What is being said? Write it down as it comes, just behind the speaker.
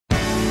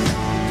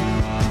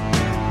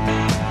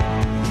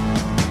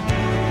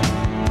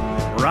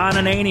Ron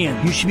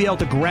Ananian. You should be able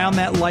to ground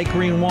that light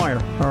green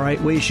wire, all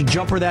right, where you should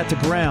jumper that to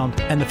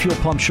ground, and the fuel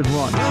pump should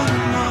run.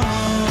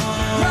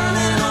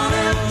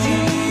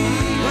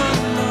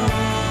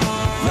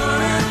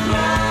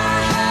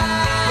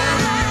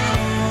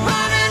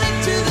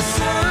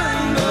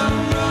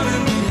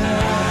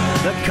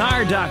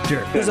 Car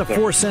Doctor. There's a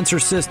 4-sensor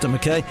system,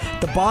 okay?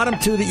 The bottom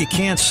two that you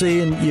can't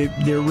see, and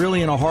they're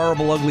really in a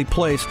horrible, ugly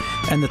place.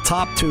 And the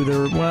top two,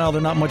 they're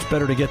not much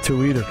better to get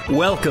to either.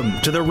 Welcome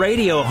to the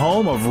radio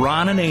home of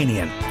Ron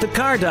Ananian, the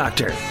Car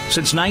Doctor.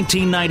 Since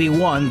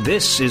 1991,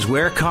 this is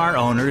where car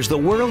owners the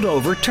world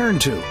over turn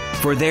to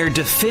for their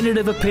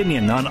definitive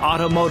opinion on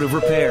automotive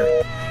repair.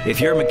 If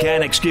your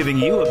mechanic's giving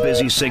you a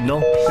busy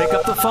signal, pick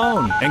up the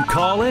phone and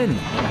call in.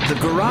 The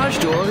garage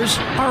doors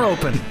are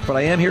open. But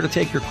I am here to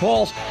take your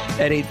calls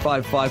at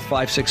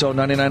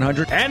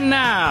 855-560-9900. And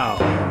now,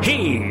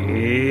 here's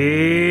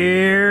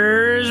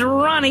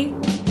Ronnie.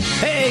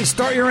 Hey,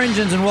 start your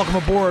engines and welcome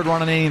aboard.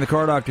 Ron Ananian, the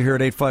Car Doctor, here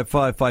at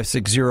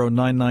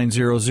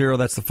 855-560-9900.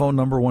 That's the phone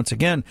number once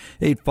again,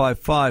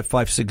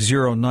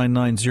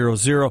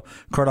 855-560-9900.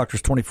 Car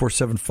Doctor's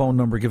 24/7 phone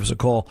number. Give us a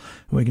call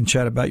and we can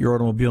chat about your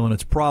automobile and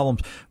its problems.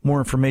 More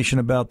information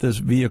about this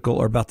vehicle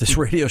or about this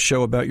radio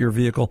show about your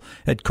vehicle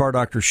at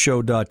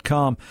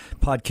cardoctorshow.com.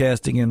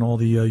 Podcasting and all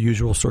the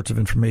usual sorts of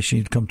information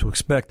you'd come to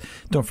expect.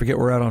 Don't forget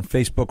we're out on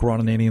Facebook,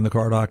 Ron Ananian, the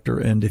Car Doctor.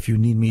 And if you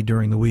need me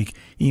during the week,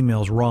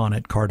 emails Ron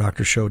at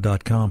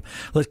cardoctorshow.com.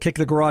 Let's kick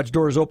the garage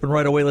doors open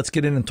right away. Let's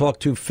get in and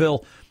talk to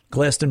Phil,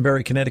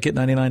 Glastonbury, Connecticut,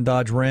 99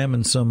 Dodge Ram,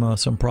 and some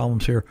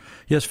problems here.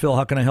 Yes, Phil,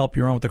 how can I help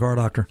you? You're on with the Car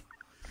Doctor.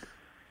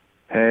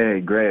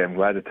 Hey, great. I'm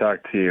glad to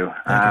talk to you.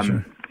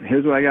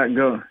 Here's what I got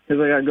going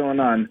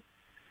on.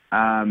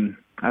 I've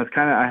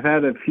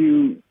had a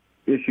few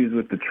issues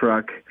with the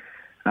truck.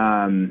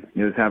 It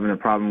was having a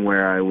problem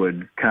where I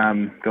would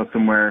go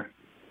somewhere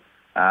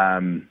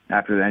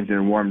after the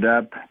engine warmed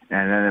up,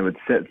 and then it would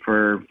sit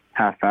for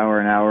half hour,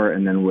 an hour,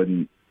 and then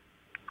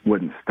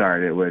wouldn't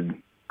start. It would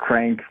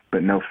crank,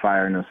 but no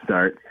fire, no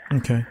start.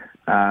 Okay.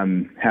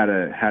 Had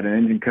an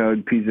engine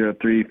code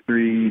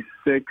P0336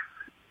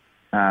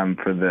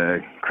 for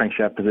the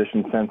crankshaft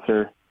position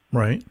sensor.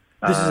 Right.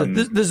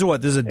 This is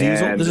what? This is a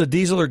diesel. This is a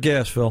diesel or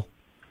gas, Phil?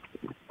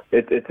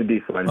 It's a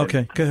diesel engine.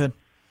 Okay, go ahead.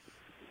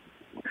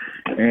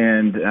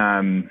 And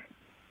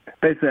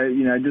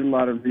basically, I did a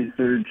lot of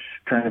research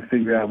trying to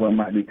figure out what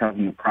might be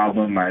causing the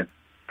problem.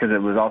 Because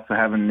it was also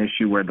having an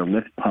issue where the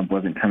lift pump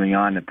wasn't coming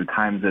on at the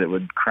times that it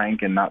would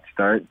crank and not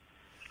start.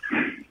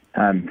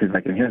 Because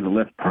I can hear the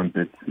lift pump,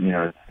 it's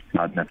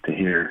not enough to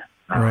hear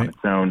on its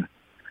own.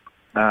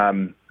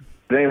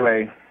 But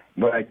anyway,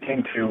 what I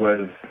came to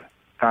was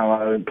found a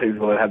lot of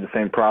people that had the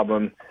same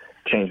problem,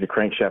 changed the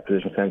crankshaft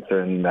position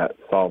sensor, and that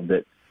solved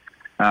it.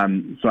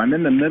 So I'm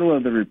in the middle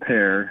of the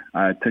repair.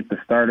 I took the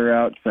starter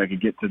out so I could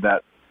get to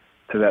that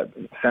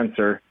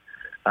sensor.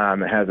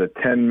 It has a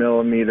 10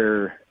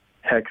 millimeter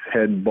hex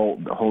head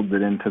bolt that holds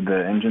it into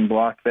the engine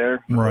block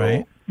there.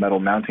 Right. Metal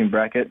mounting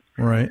bracket.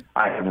 Right.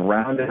 I have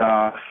rounded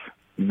off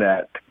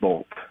that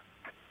bolt.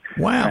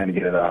 Wow. Trying to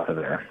get it off of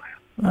there,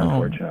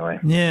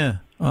 unfortunately. Yeah.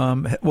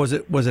 Was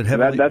it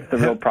heavily? That's the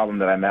real problem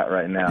that I'm at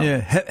right now.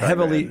 Yeah.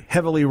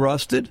 Heavily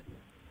rusted?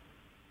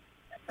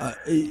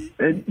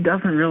 It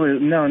doesn't really.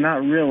 No,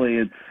 not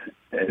really.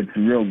 It's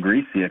real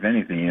greasy, if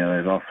anything.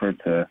 There's all sorts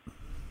of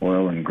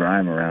oil and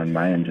grime around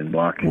my engine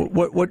block.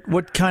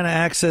 What kind of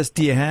access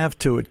do you have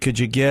to it? Could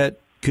you get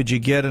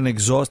an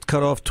exhaust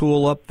cutoff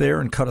tool up there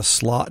and cut a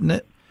slot in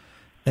it,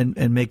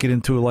 and make it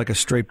into like a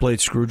straight blade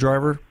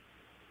screwdriver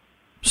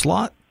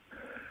slot?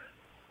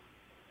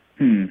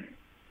 Or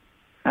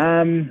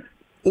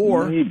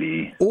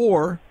maybe.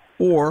 Or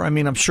I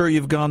mean, I'm sure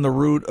you've gone the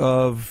route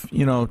of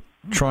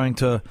trying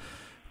to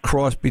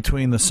cross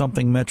between the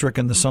something metric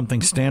and the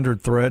something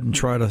standard thread and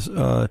try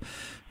to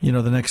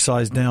the next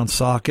size down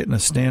socket and a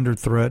standard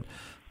thread,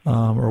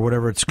 or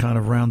whatever it's kind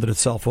of rounded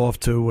itself off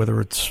to, whether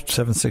it's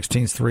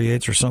 7/16,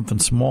 3/8 or something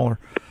smaller.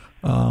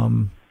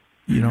 Have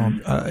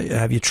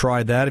you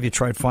tried that? Have you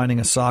tried finding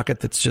a socket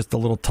that's just a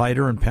little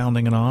tighter and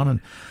pounding it on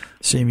and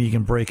seeing if you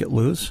can break it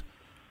loose?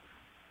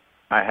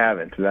 I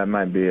haven't. That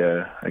might be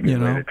a good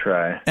way to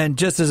try. And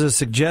just as a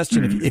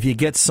suggestion, if you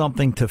get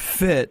something to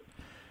fit,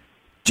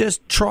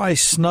 just try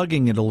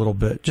snugging it a little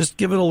bit. Just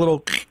give it a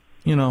little,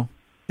 in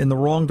the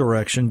wrong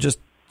direction, just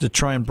to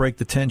try and break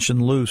the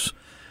tension loose,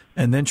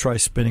 and then try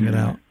spinning it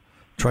out.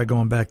 Try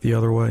going back the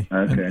other way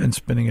and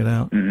spinning it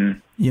out. Mm-hmm.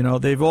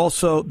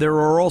 There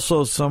are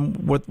also some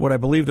what I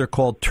believe they're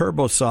called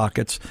turbo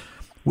sockets,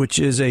 which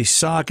is a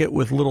socket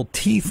with little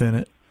teeth in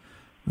it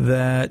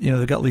that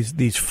they've got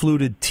these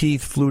fluted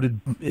teeth.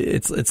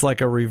 It's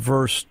like a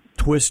reverse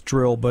twist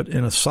drill, but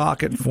in a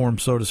socket form,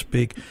 so to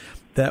speak,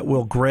 that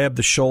will grab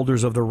the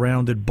shoulders of the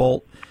rounded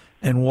bolt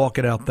and walk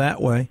it out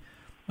that way.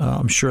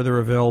 I'm sure they're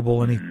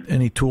available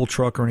any tool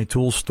truck or any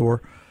tool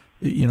store.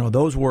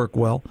 Those work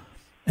well.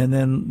 And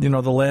then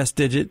the last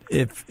digit,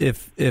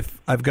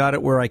 if I've got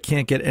it where I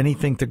can't get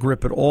anything to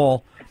grip at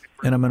all,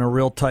 and I'm in a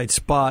real tight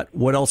spot,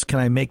 what else can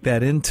I make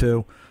that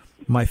into?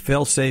 My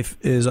fail-safe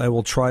is I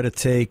will try to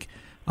take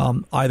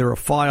either a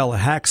file, a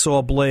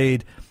hacksaw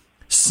blade,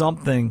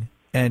 something,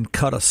 and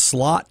cut a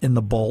slot in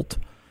the bolt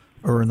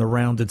or in the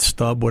rounded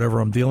stub, whatever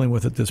I'm dealing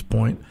with at this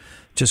point.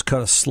 Just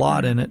cut a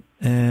slot in it,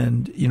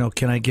 and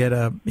can I get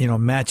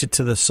match it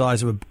to the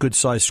size of a good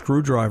sized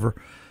screwdriver,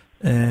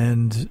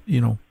 and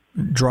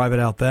drive it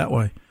out that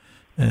way,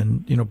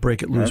 and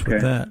break it loose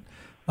with that.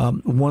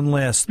 One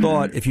last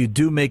thought: if you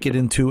do make it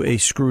into a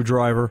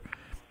screwdriver,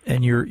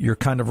 and you're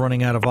kind of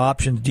running out of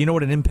options, do you know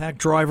what an impact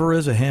driver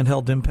is? A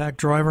handheld impact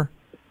driver?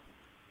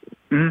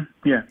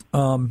 Yeah.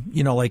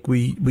 Like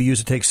we use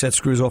to take set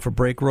screws off of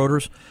brake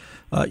rotors.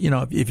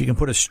 If you can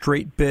put a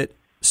straight bit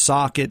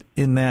socket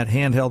in that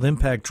handheld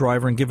impact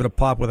driver and give it a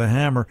pop with a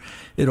hammer,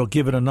 it'll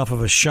give it enough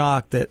of a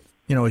shock that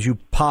as you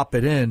pop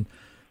it in,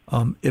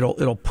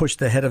 it'll push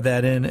the head of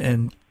that in,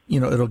 and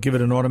it'll give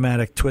it an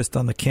automatic twist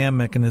on the cam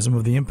mechanism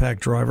of the impact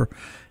driver,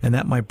 and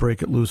that might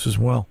break it loose as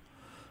well.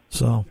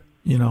 So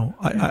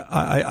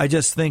I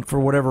just think for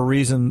whatever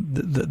reason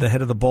the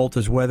head of the bolt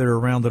is weathered or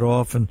rounded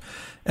off, and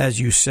as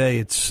you say,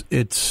 it's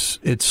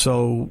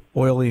so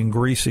oily and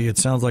greasy. It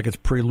sounds like it's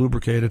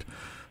pre-lubricated,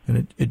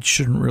 and it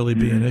shouldn't really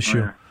be an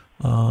issue.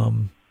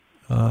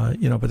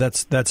 But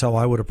that's how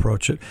I would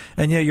approach it.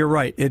 And yeah, you're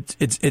right.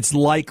 It's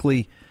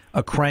likely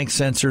a crank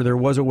sensor. There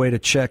was a way to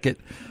check it.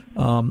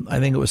 I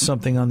think it was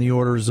something on the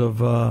orders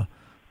of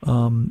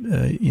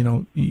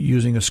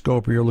using a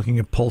scope, or you're looking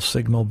at pulse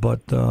signal.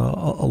 But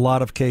a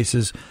lot of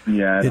cases,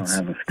 yeah, I don't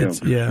have a scope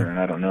for sure, and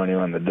I don't know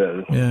anyone that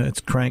does. Yeah,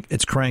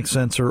 it's crank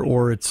sensor,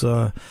 or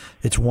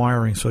it's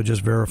wiring. So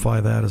just verify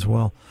that as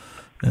well,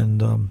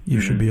 and you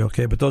should be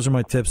okay. But those are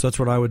my tips. That's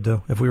what I would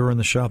do if we were in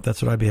the shop.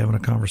 That's what I'd be having a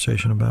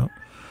conversation about.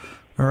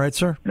 All right,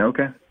 sir.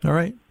 Okay. All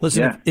right.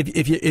 Listen,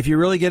 if you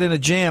really get in a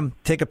jam,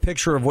 take a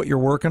picture of what you're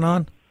working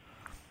on,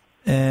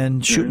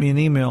 and shoot me an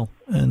email,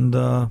 and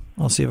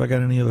I'll see if I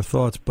got any other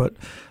thoughts. But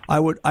I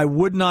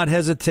would not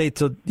hesitate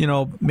to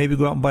maybe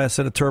go out and buy a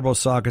set of turbo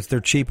sockets. They're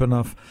cheap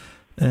enough,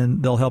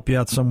 and they'll help you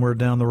out somewhere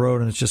down the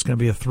road. And it's just going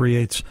to be a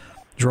 3/8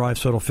 drive,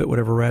 so it'll fit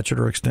whatever ratchet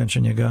or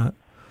extension you got.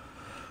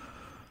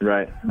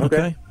 Right.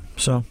 Okay.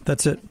 So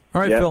that's it. All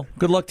right, Phil.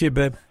 Good luck to you,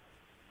 babe.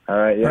 All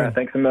right. Yeah.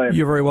 Thanks a million.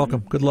 You're very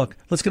welcome. Good luck.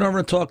 Let's get over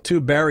and talk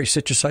to Barry,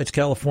 Citrus Heights,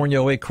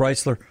 California, 08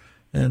 Chrysler,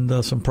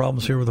 and some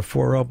problems here with the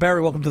 4.0.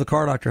 Barry, welcome to the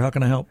Car Doctor. How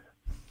can I help?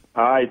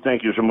 Hi,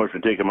 thank you so much for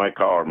taking my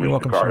call, Mr.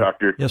 Welcome, Car sir.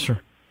 Doctor. Yes, sir.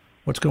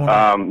 What's going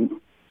on?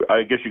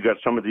 I guess you got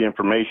some of the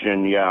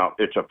information. Yeah,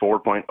 it's a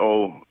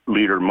 4.0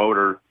 liter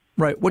motor.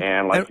 Right. What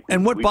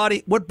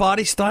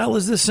body style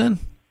is this in?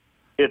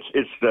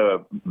 It's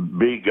the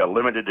big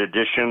limited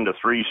edition, the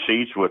 3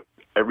 seats with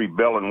every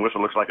bell and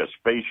whistle. Looks like a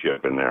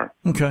spaceship in there.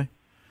 Okay.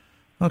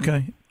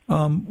 The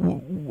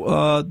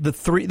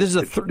three. This is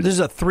a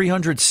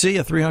 300C,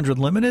 a 300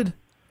 limited.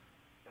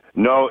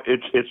 No,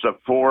 it's a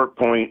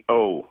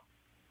 4.0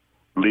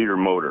 liter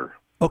motor.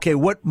 Okay,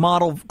 what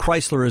model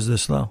Chrysler is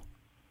this though?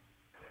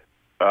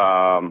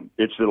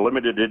 It's the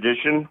limited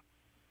edition.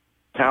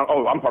 Town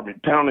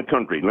and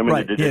Country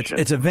limited edition.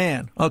 It's a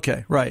van.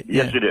 Okay, right.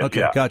 Yes, it is. Okay,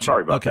 yeah. gotcha.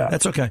 Sorry about that.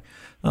 That's okay.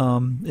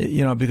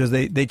 Because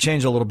they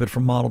change a little bit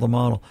from model to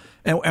model,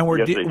 and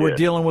we're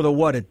dealing with a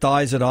what? It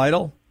dies at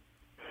idle.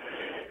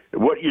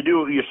 What you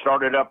do, you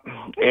start it up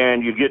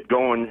and you get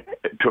going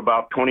to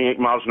about 28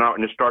 miles an hour,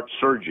 and it starts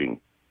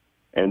surging.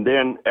 And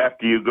then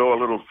after you go a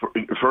little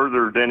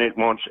further, then it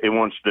wants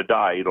to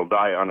die. It'll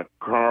die on a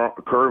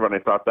curve, and I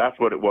thought that's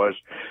what it was.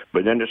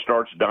 But then it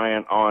starts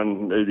dying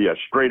on the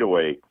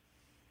straightaway.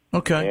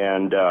 Okay.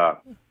 And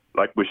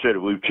like we said,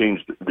 we've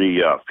changed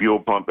the fuel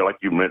pump, like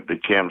you meant, the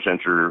cam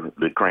sensor,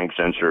 the crank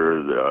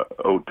sensor, the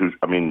O2.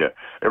 I mean,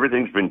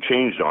 everything's been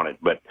changed on it,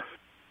 but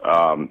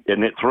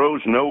and it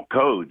throws no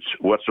codes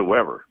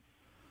whatsoever.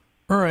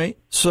 All right.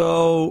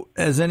 So,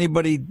 have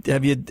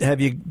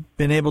you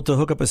been able to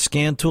hook up a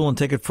scan tool and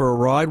take it for a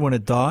ride when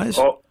it dies?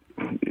 Oh,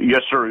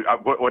 yes, sir.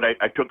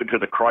 I took it to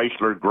the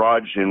Chrysler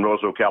garage in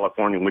Roseville,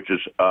 California, which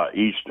is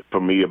east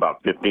from me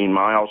about 15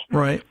 miles.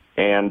 Right.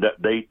 And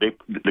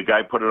the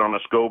guy put it on a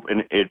scope,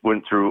 and it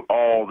went through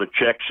all the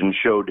checks and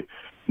showed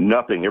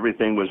nothing.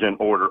 Everything was in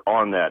order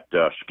on that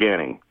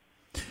scanning.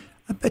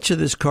 I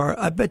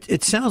bet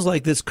it sounds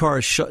like this car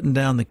is shutting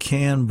down the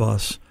CAN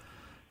bus.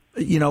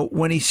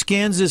 When he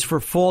scans this for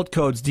fault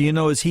codes, do you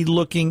know, is he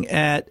looking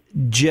at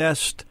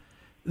just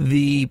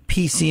the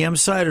PCM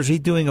side, or is he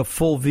doing a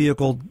full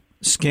vehicle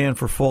scan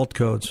for fault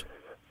codes?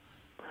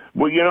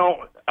 Well,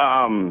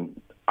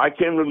 I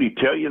can't really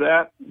tell you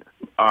that.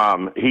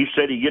 He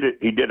said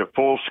he did a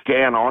full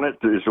scan on it.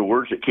 There's the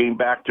words that came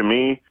back to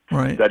me.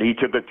 Right. That he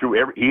took it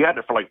through he had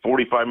it for like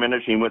 45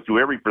 minutes. He went through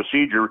every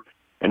procedure,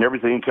 and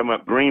everything came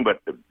up green.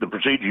 But the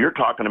procedure you're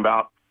talking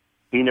about,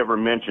 he never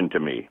mentioned to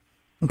me.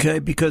 Okay,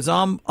 because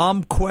I'm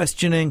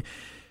questioning,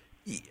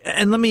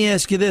 and let me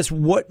ask you this: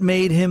 what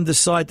made him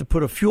decide to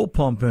put a fuel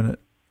pump in it?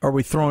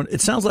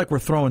 It sounds like we're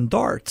throwing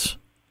darts.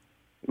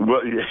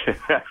 Well,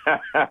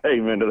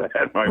 amen to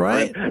that, my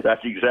friend. That's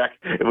exact.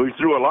 We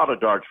threw a lot of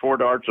darts, 4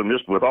 darts, and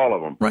missed with all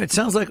of them. Right. It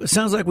sounds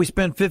like we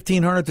spent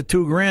 $1,500 to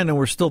 $2,000, and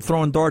we're still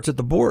throwing darts at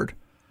the board.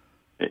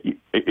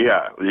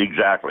 Yeah,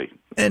 exactly.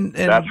 And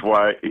that's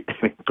why.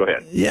 Go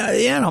ahead. Yeah.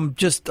 And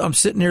I'm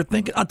sitting here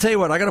thinking. I'll tell you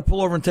what. I got to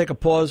pull over and take a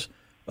pause.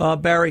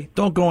 Barry,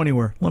 don't go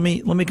anywhere. Let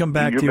me come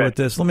back to you with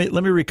this. Let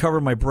me recover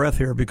my breath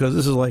here because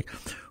this is like,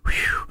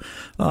 whew.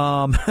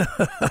 Let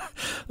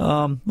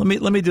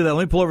me do that.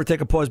 Let me pull over and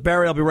take a pause.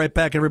 Barry, I'll be right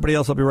back. Everybody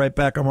else, I'll be right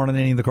back. I'm Ron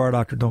Ananian, the Car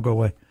Doctor. Don't go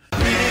away.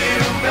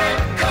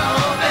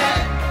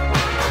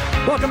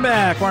 Welcome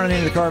back. Ron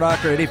Ananian, the Car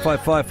Doctor at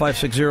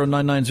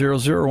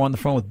 855-560-9900. On the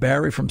phone with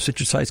Barry from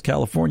Citrus Heights,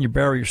 California.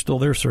 Barry, you're still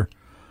there, sir?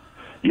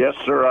 Yes,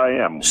 sir,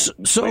 I am.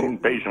 So waiting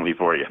patiently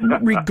for you.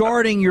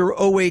 Regarding your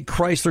 08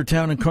 Chrysler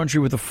Town & Country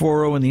with the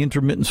 4.0 and the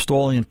intermittent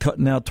stalling and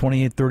cutting out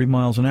 28, 30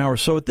 miles an hour.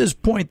 So at this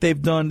point, they've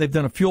done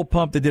a fuel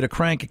pump, they did a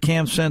crank, a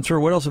cam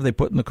sensor. What else have they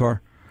put in the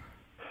car?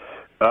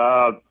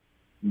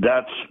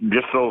 That's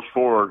just those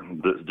four: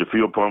 the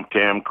fuel pump,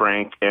 cam,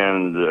 crank,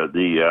 and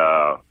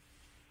the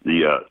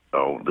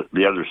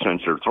other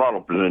sensor, throttle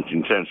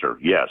position sensor.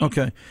 Yes.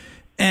 Okay.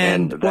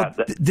 And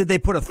did they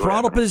put a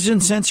throttle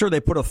position sensor? Or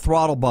they put a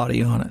throttle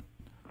body on it.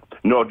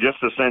 No, just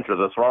the sensor.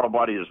 The throttle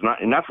body is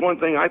not, and that's one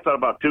thing I thought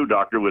about too,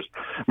 Doctor, was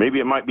maybe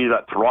it might be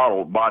that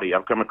throttle body.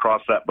 I've come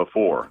across that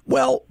before.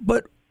 Well,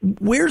 but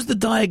where's the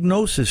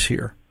diagnosis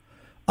here?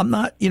 I'm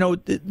not,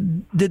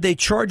 did they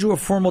charge you a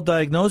formal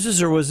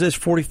diagnosis, or was this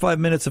 45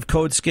 minutes of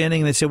code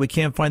scanning and they said we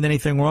can't find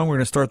anything wrong, we're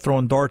going to start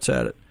throwing darts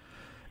at it?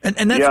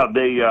 And that's, yeah,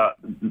 they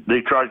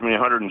charged me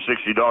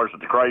 $160 at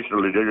the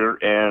Chrysler dealer,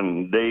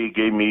 and they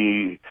gave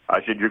me,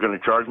 I said, you're going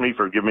to charge me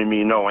for giving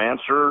me no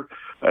answer,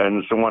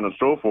 and so on and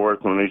so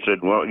forth. And they said,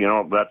 well,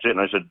 that's it. And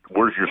I said,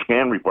 where's your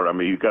scan report? I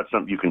mean, you got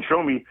something you can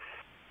show me?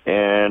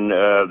 And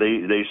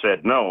they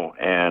said no.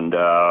 And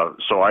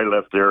so I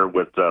left there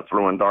with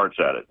throwing darts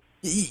at it.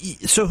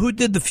 So who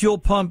did the fuel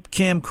pump,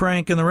 cam,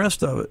 crank, and the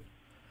rest of it?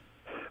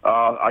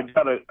 I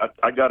got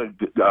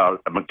a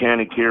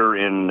mechanic here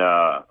in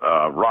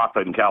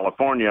Rothen,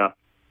 California,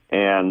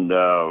 and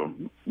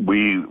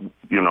we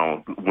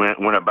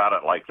went about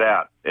it like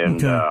that.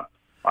 And okay.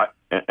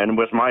 And it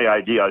was my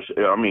idea.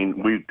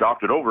 We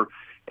talked it over,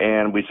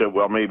 and we said,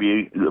 well,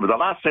 maybe the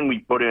last thing we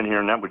put in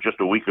here, and that was just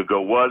a week ago,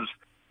 was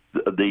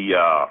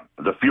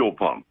the fuel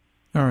pump.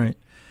 All right.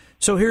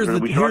 So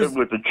we started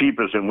with the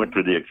cheapest and went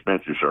to the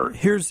expensive, sir.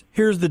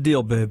 Here's the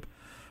deal, babe.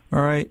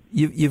 All right,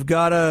 you've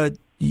got to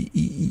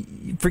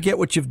forget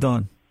what you've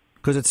done,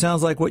 because it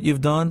sounds like what you've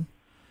done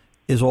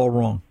is all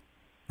wrong.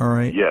 All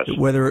right. Yes.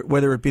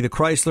 Whether it be the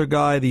Chrysler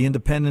guy, the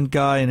independent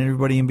guy, and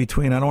everybody in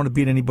between. I don't want to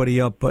beat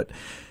anybody up, but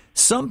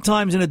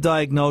sometimes in a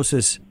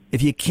diagnosis,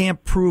 if you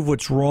can't prove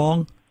what's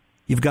wrong,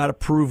 you've got to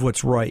prove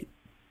what's right.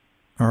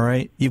 All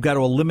right. You've got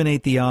to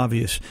eliminate the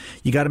obvious.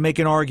 You got to make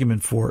an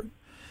argument for it.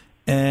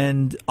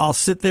 And I'll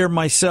sit there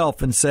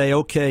myself and say,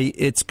 okay,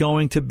 it's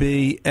going to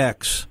be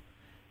X.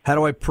 How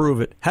do I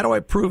prove it? How do I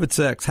prove it's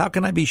X? How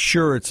can I be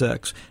sure it's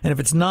X? And if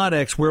it's not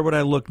X, where would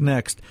I look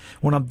next?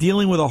 When I'm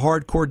dealing with a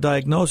hardcore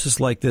diagnosis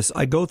like this,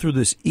 I go through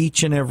this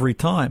each and every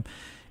time.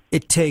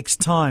 It takes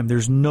time.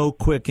 There's no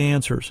quick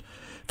answers.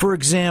 For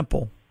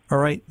example, all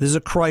right, this is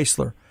a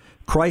Chrysler.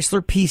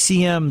 Chrysler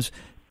PCMs,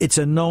 it's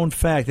a known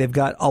fact. They've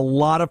got a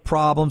lot of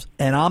problems,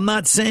 and I'm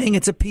not saying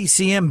it's a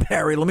PCM,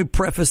 Barry. Let me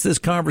preface this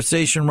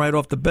conversation right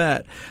off the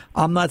bat.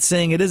 I'm not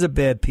saying it is a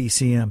bad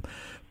PCM.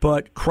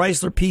 But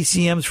Chrysler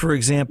PCMs, for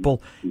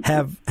example,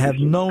 have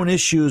known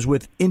issues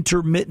with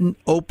intermittent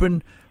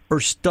open or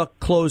stuck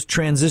closed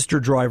transistor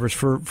drivers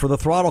for the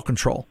throttle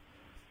control.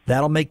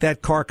 That'll make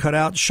that car cut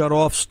out, shut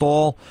off,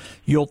 stall.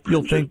 You'll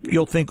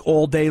think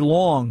all day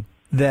long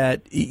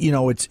that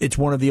it's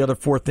one of the other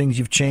four things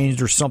you've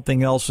changed or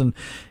something else, and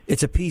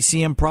it's a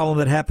PCM problem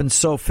that happens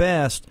so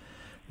fast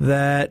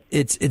that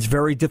it's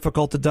very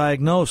difficult to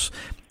diagnose.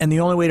 And the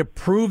only way to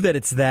prove that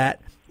it's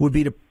that would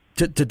be to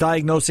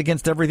diagnose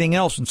against everything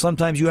else. And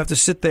sometimes you have to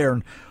sit there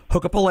and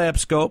hook up a lab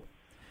scope,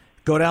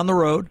 go down the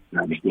road,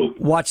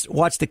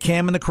 watch the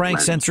cam and the crank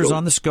sensors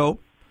on the scope,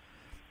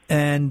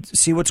 and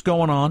see what's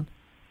going on.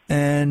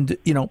 And,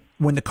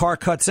 when the car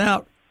cuts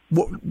out,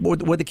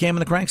 what the cam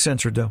and the crank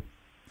sensor do?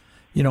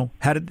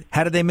 How did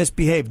they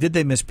misbehave? Did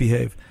they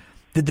misbehave?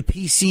 Did the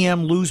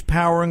PCM lose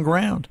power and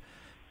ground?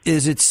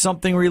 Is it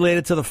something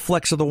related to the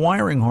flex of the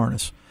wiring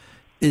harness?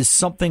 Is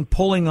something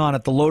pulling on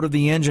it, the load of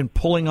the engine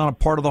pulling on a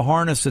part of the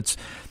harness that's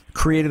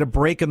created a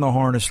break in the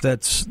harness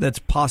that's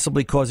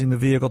possibly causing the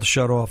vehicle to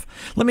shut off?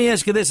 Let me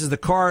ask you this. Is the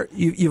car,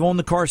 you've owned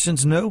the car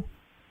since new?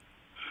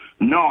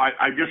 No,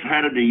 I just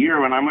had it a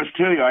year, and I must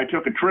tell you, I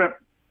took a trip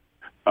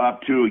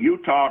up to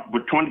Utah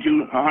with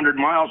 2,200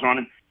 miles on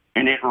it,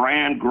 and it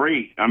ran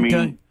great. I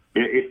mean,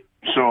 okay.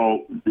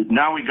 So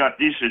now we got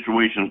these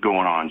situations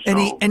going on.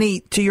 So. Any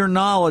to your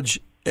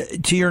knowledge,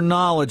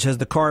 has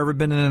the car ever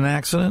been in an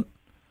accident?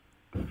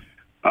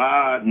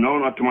 No,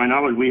 not to my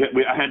knowledge.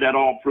 I had that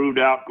all proved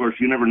out. Of course,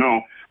 you never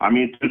know. I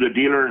mean, to the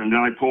dealer, and then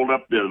I pulled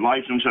up the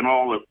license and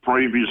all the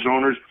previous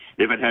owners,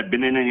 if it had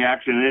been in any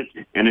accident,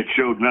 and it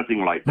showed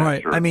nothing like that.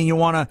 Right. Sir. I mean, you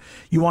want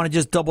to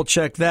just double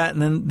check that,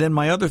 and then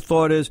my other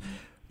thought is,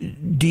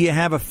 do you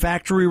have a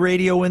factory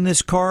radio in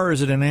this car, or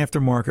is it an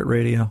aftermarket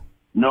radio?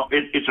 No,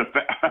 it's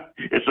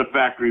a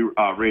factory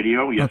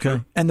radio. Yes, okay.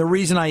 Sir. And the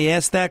reason I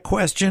asked that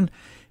question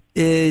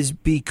is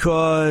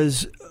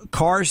because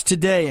cars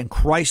today, and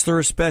Chrysler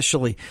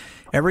especially,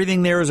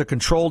 everything there is a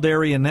controlled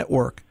area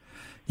network.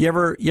 You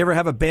ever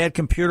have a bad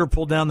computer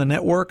pull down the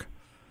network?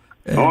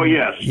 Oh,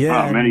 yes.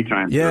 Yeah, many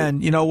times. Yeah, Sir.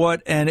 and you know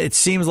what? And it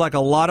seems like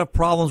a lot of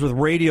problems with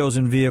radios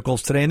in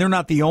vehicles today, and they're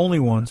not the only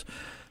ones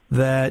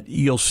that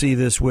you'll see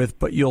this with,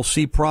 but you'll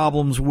see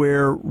problems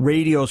where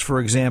radios, for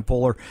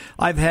example, or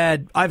I've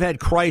had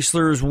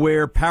Chryslers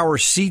where power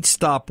seats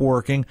stop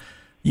working.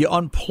 You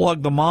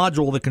unplug the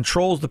module that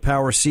controls the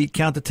power seat,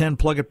 count to 10,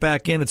 plug it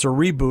back in. It's a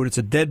reboot. It's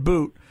a dead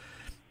boot.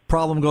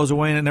 Problem goes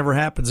away and it never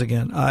happens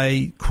again.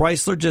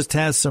 Chrysler just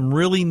has some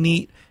really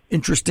neat,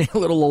 interesting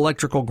little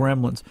electrical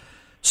gremlins.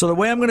 So the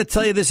way I'm going to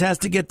tell you this has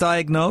to get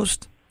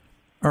diagnosed,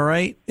 all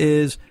right,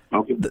 is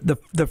okay.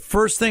 The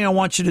first thing I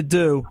want you to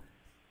do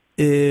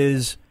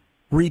is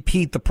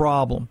repeat the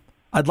problem.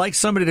 I'd like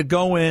somebody to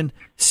go in,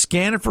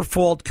 scan it for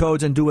fault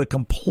codes, and do a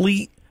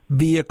complete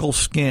vehicle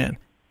scan.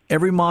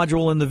 Every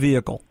module in the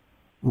vehicle.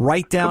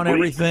 Write down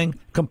everything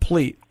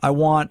complete. I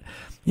want,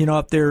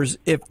 if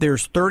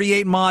there's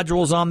 38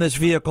 modules on this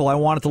vehicle, I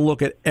want it to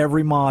look at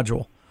every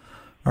module.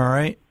 All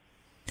right?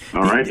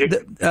 All right.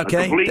 Okay.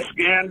 A complete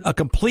scan? A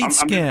complete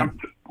scan.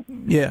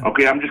 Yeah.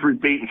 Okay, I'm just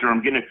repeating, sir.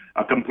 I'm getting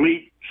a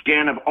complete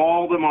scan of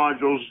all the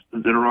modules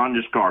that are on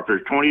this car. If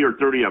there's 20 or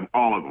 30 of them,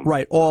 all of them.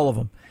 Right, all of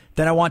them.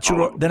 Then I want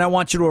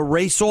you to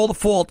erase all the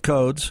fault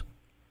codes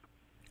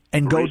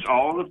and go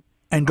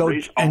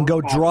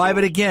drive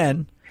it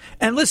again.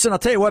 And listen, I'll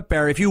tell you what,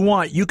 Barry, if you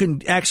want, you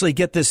can actually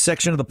get this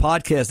section of the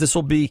podcast. This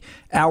will be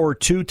hour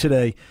 2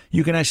 today.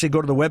 You can actually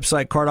go to the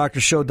website,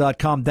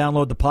 cardoctorshow.com,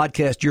 download the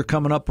podcast. You're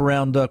coming up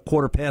around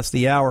quarter past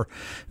the hour.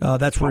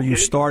 That's where you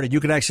started. You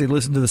can actually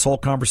listen to this whole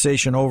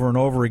conversation over and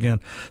over again.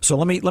 So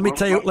let me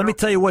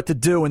tell you what to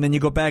do, and then you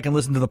go back and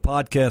listen to the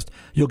podcast.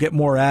 You'll get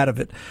more out of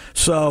it.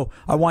 So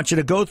I want you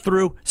to go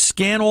through,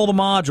 scan all the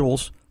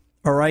modules,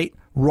 all right?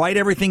 Write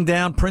everything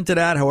down, print it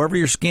out, however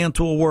your scan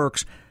tool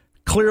works.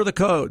 Clear the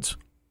codes.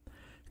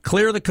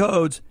 Clear the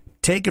codes,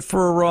 take it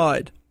for a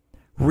ride,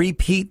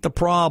 repeat the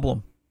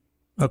problem,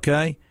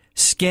 okay?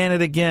 Scan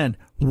it again.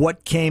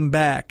 What came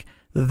back?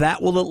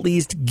 That will at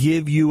least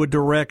give you a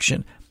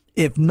direction.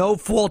 If no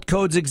fault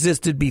codes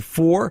existed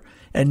before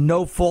and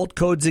no fault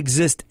codes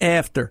exist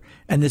after,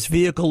 and this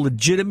vehicle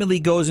legitimately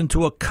goes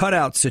into a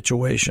cutout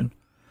situation,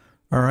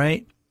 all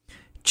right?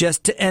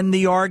 Just to end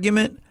the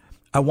argument,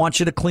 I want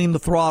you to clean the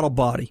throttle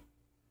body,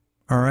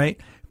 all right?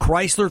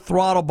 Chrysler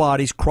throttle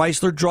bodies,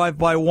 Chrysler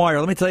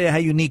drive-by-wire. Let me tell you how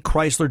unique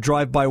Chrysler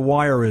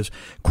drive-by-wire is.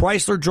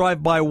 Chrysler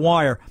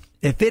drive-by-wire,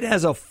 if it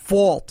has a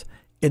fault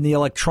in the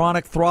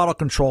electronic throttle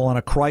control on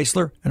a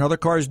Chrysler, and other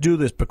cars do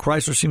this, but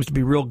Chrysler seems to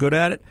be real good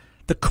at it,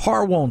 the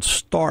car won't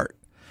start.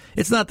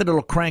 It's not that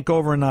it'll crank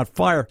over and not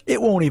fire.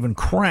 It won't even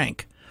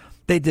crank.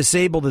 They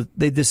disable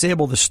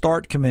the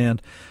start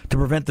command to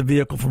prevent the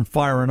vehicle from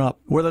firing up.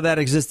 Whether that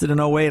existed in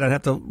 08, I'd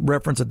have to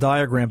reference a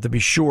diagram to be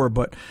sure,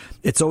 but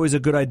it's always a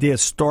good idea to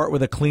start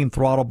with a clean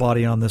throttle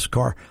body on this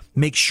car.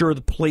 Make sure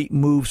the plate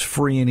moves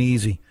free and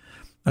easy,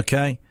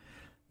 okay?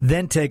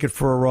 Then take it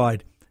for a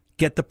ride.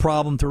 Get the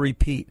problem to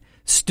repeat.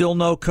 Still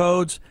no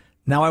codes?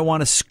 Now I want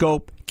to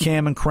scope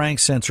cam and crank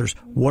sensors.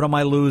 What am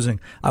I losing?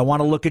 I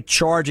want to look at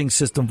charging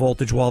system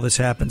voltage while this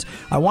happens.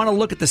 I want to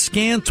look at the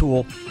scan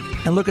tool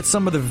and look at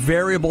some of the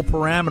variable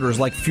parameters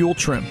like fuel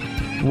trim.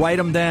 Write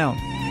them down.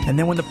 And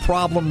then when the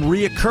problem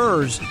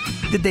reoccurs,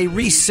 did they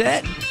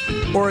reset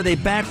or are they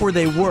back where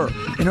they were?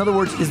 In other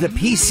words, is the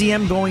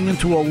PCM going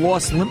into a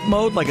lost limp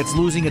mode, like it's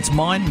losing its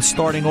mind and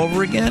starting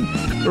over again,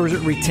 or is it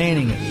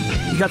retaining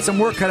it? You got some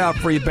work cut out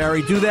for you,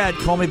 Barry. Do that.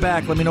 Call me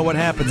back. Let me know what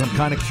happens. I'm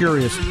kind of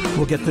curious.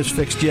 We'll get this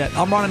fixed yet.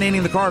 I'm Ron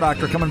Ananian, the Car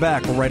Doctor, coming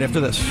back. We're right after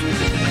this.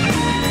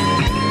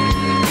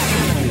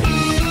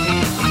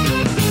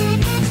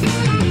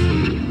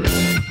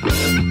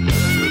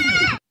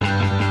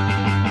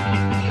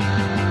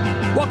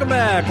 Welcome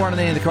back. Ron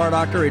Ananian, the Car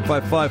Doctor,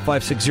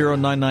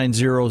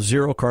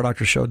 855-560-9900,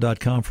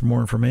 cardoctorshow.com for more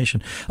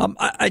information.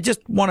 I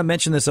just want to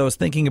mention this. I was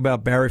thinking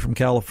about Barry from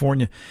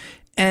California,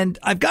 and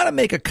I've got to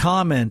make a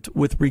comment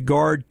with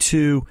regard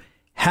to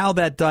how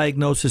that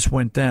diagnosis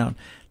went down.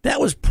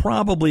 That was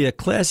probably a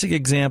classic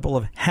example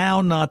of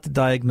how not to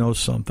diagnose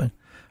something.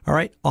 All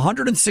right,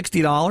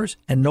 $160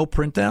 and no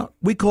printout.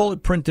 We call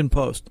it print and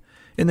post.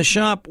 In the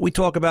shop, we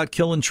talk about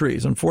killing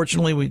trees.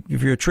 Unfortunately,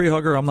 if you're a tree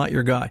hugger, I'm not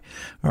your guy,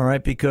 all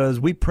right, because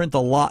we print a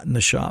lot in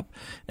the shop.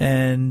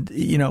 And,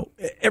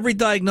 every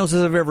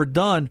diagnosis I've ever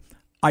done,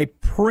 I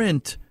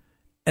print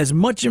as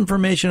much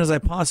information as I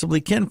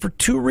possibly can for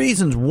two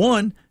reasons.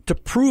 One, to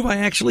prove I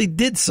actually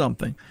did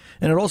something.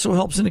 And it also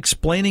helps in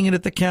explaining it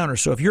at the counter.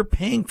 So if you're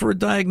paying for a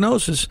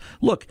diagnosis,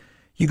 look,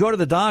 you go to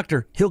the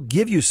doctor, he'll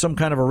give you some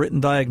kind of a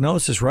written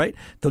diagnosis, right?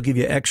 They'll give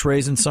you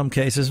x-rays in some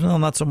cases. Well,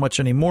 not so much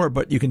anymore,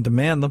 but you can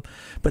demand them.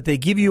 But they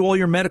give you all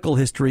your medical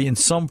history in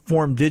some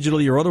form,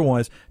 digitally or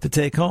otherwise, to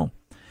take home.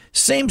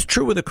 Same's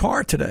true with a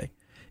car today.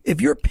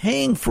 if you're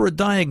paying for a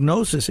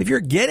diagnosis, if you're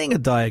getting a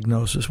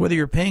diagnosis, whether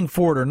you're paying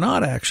for it or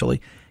not,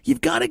 actually,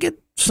 you've got to get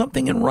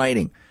something in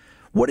writing.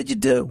 What did you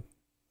do?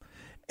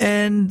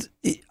 And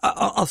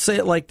I'll say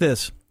it like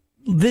this.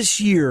 This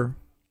year,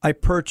 I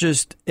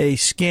purchased a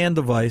scan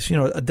device,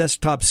 a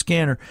desktop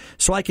scanner,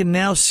 so I can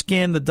now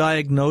scan the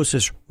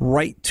diagnosis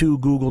right to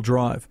Google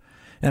Drive.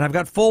 And I've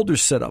got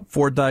folders set up,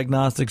 Ford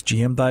Diagnostics,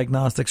 GM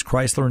Diagnostics,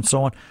 Chrysler, and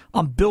so on.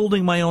 I'm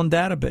building my own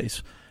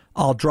database.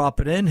 I'll drop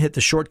it in, hit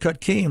the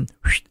shortcut key,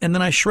 and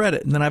then I shred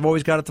it. And then I've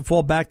always got it to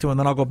fall back to. And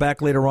then I'll go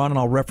back later on and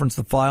I'll reference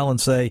the file and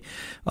say,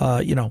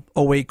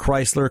 08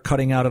 Chrysler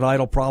cutting out at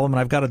idle problem. And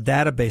I've got a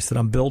database that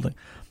I'm building.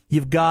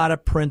 You've got to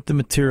print the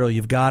material.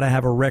 You've got to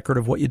have a record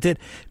of what you did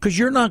because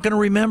you're not going to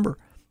remember.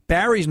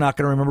 Barry's not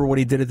going to remember what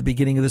he did at the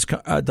beginning of this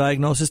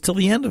diagnosis till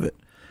the end of it.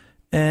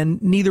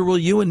 And neither will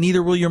you and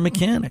neither will your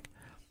mechanic.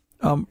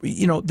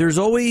 There's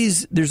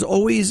always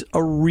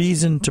a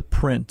reason to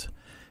print.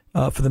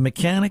 For the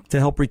mechanic to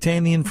help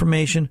retain the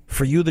information,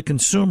 for you, the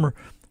consumer,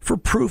 for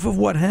proof of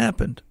what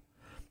happened.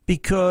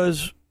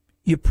 Because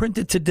you print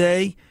it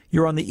today,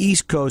 you're on the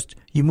East Coast,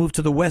 you move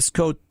to the West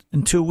Coast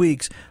in 2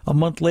 weeks, a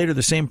month later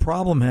the same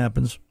problem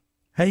happens.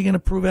 How are you going to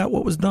prove out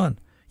what was done?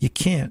 You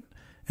can't.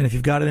 And if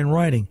you've got it in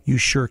writing, you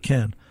sure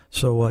can.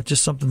 So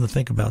just something to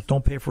think about.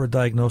 Don't pay for a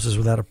diagnosis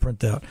without a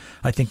printout.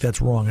 I think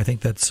that's wrong. I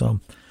think that's a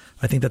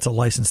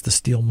license to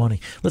steal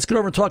money. Let's get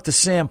over and talk to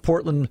Sam,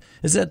 Portland.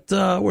 Is that,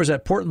 where's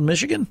that, Portland,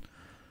 Michigan?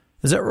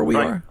 Is that where we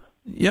are?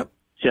 Yep.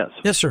 Yes.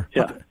 Yes, sir.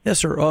 Yeah. Okay. Yes,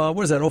 sir.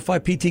 What is that,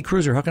 05 PT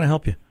Cruiser? How can I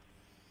help you?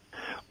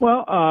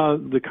 Well,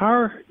 the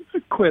car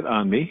quit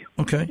on me.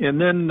 Okay.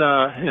 And then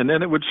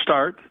it would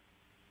start,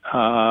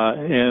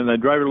 and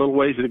I'd drive it a little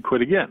ways and it'd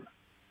quit again.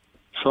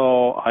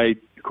 So I,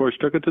 of course,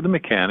 took it to the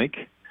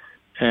mechanic,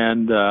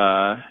 and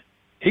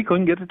he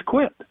couldn't get it to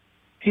quit.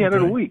 He had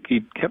it a week.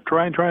 He kept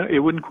trying. It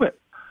wouldn't quit.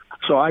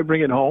 So I bring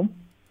it home.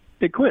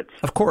 It quits.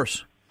 Of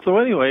course. So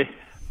anyway,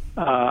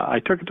 I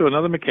took it to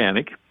another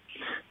mechanic,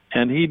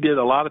 and he did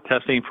a lot of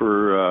testing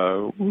for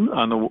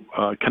on the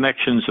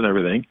connections and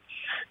everything.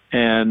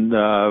 And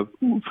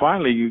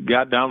finally, you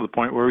got down to the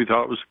point where we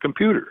thought it was a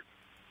computer.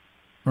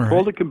 All right.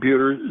 Pulled the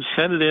computer,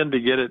 sent it in to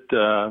get it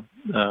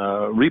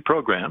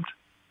reprogrammed.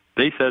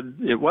 They said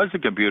it was a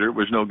computer. It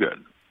was no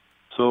good.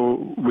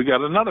 So we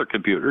got another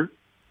computer,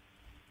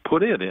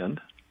 put it in,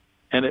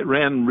 and it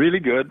ran really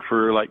good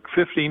for like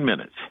 15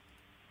 minutes.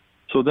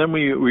 So then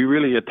we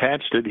really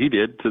attached it, he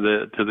did, to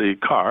the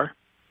car,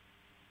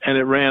 and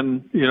it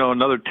ran,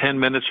 another 10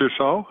 minutes or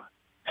so,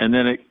 and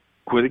then it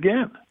quit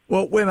again.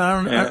 Well, wait a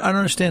minute, I don't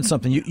understand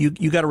something.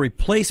 You got a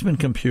replacement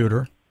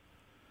computer.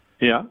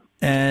 Yeah.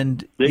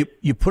 And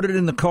you put it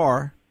in the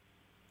car.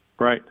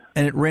 Right.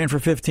 And it ran for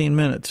 15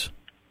 minutes.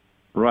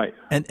 Right.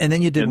 And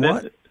then you did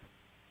what?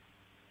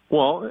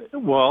 Well,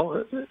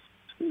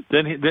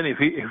 then if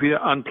you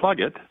unplug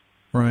it,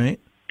 right,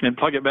 and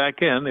plug it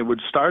back in, it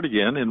would start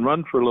again and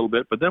run for a little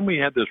bit. But then we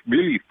had this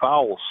really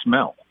foul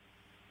smell.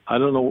 I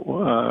don't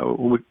know.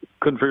 We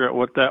couldn't figure out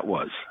what that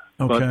was.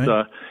 Okay.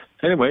 But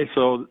anyway,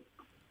 so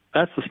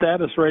that's the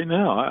status right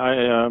now.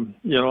 I'm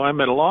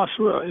at a loss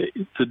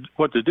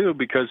what to do,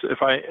 because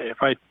if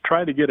I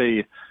try to get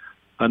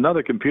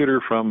another computer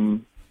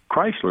from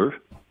Chrysler,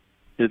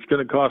 it's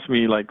going to cost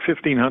me like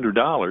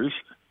 $1,500,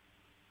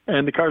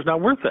 and the car's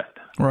not worth that.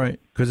 Right,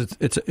 because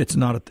it's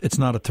not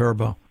a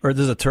turbo, or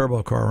this is a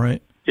turbo car,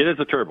 right? It is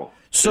a turbo.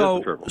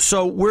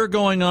 So we're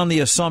going on the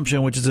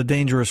assumption, which is a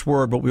dangerous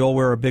word, but we all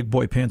wear our big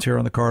boy pants here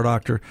on the Car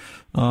Doctor.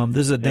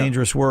 This is a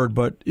dangerous word,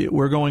 but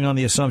we're going on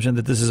the assumption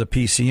that this is a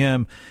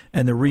PCM,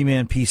 and the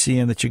reman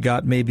PCM that you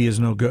got maybe is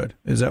no good.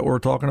 Is that what we're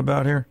talking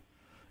about here?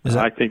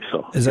 I think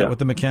so. Is that what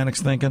the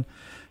mechanic's thinking?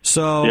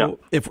 So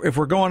if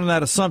we're going on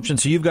that assumption,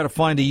 so you've got to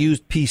find a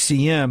used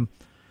PCM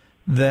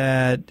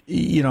that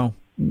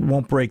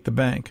won't break the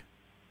bank,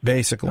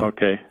 basically.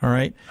 Okay. All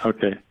right.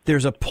 Okay.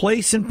 There's a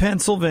place in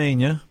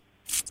Pennsylvania.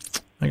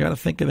 I got to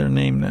think of their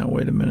name now.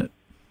 Wait a minute.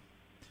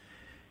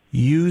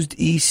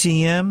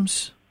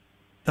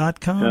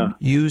 UsedECMs.com.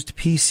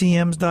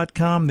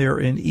 UsedPCMs.com. They're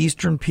in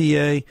Eastern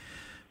PA.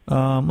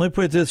 Let me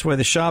put it this way: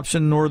 the shop's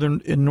in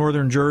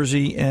northern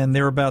Jersey, and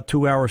they're about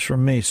 2 hours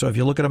from me. So if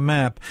you look at a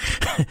map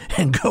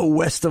and go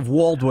west of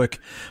Waldwick,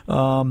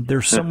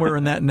 they're somewhere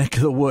in that neck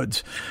of the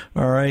woods.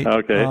 All right.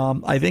 Okay.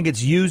 I think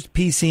it's Used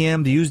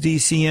PCM, the Used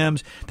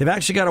ECMs. They've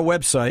actually got a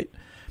website,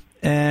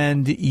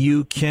 and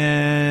you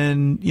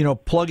can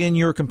plug in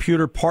your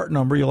computer part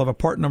number. You'll have a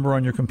part number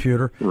on your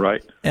computer.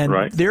 Right. And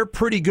right. they're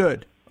pretty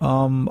good.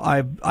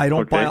 I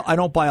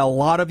don't buy a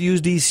lot of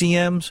used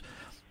ECMs.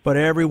 But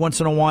every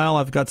once in a while,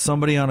 I've got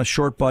somebody on a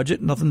short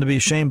budget. Nothing to be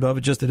ashamed of.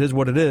 It is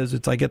what it is.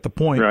 I get the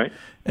point. Right.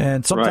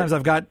 And sometimes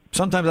I've got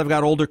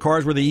older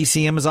cars where the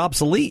ECM is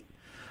obsolete.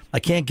 I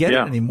can't get it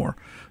anymore.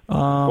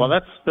 Well,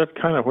 that's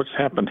kind of what's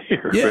happened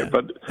here. Yeah.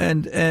 But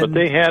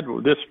they had,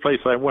 this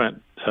place I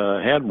went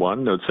had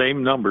one, the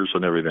same numbers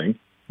and everything.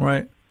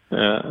 Right.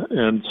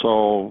 And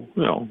so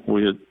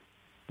we had,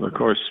 of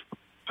course,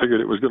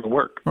 figured it was going to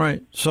work.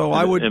 Right. So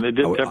I would, and it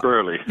did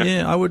temporarily.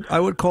 Yeah, I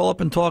would call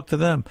up and talk to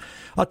them.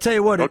 I'll tell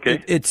you what,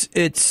 okay.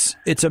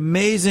 It's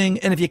amazing.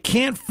 And if you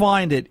can't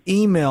find it,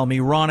 email me,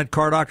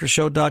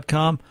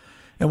 ron@cardoctorshow.com.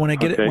 And when I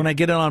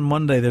get it on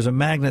Monday, there's a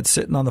magnet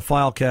sitting on the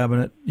file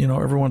cabinet.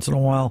 Every once in a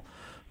while,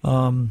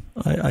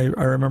 I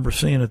remember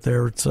seeing it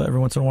there. It's every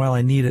once in a while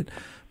I need it,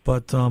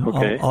 but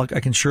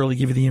I can surely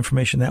give you the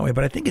information that way.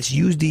 But I think it's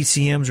used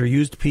ECMs or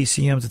used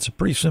PCMs. It's a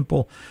pretty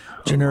simple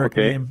generic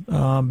name.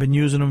 Been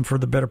using them for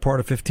the better part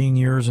of 15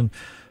 years, and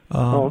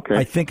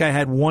I think I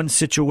had one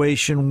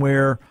situation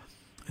where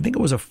I think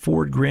it was a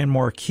Ford Grand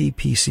Marquis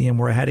PCM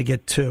where I had to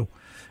get two,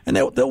 and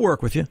they'll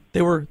work with you.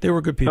 They were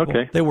good people.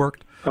 Okay. They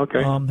worked.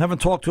 Okay.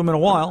 Haven't talked to them in a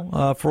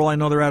while. For all I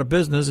know, they're out of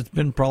business. It's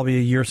been probably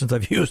a year since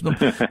I've used them.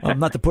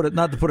 Not to put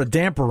a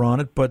damper on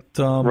it, but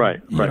right.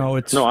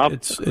 I'll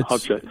check.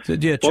 Yeah, check this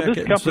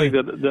it. Company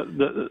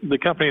the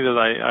company that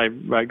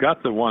I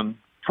got the one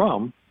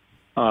from,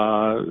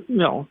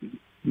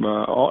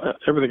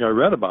 everything I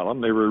read about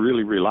them, they were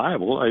really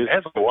reliable. It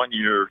has a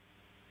 1-year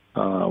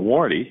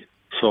warranty,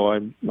 so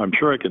I'm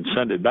sure I can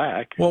send it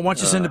back. Well, why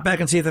don't you send it back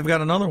and see if they've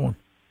got another one?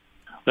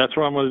 That's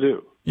what I'm going to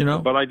do.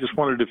 But I just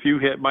wondered if you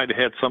might have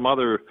had some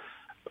other,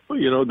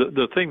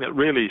 the thing that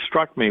really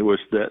struck me was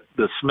that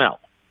the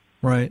smell.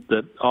 Right.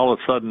 That all of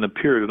a sudden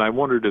appeared, and I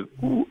wondered if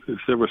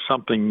there was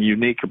something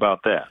unique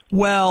about that.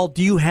 Well,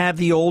 do you have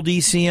the old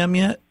ECM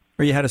yet,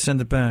 or you had to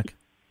send it back?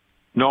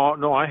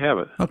 No, I have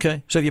it.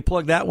 Okay, so if you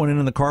plug that one in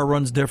and the car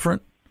runs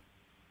different,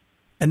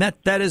 and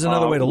that is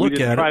another way to look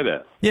at it. Try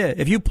that. Yeah,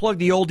 if you plug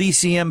the old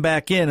ECM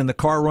back in and the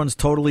car runs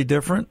totally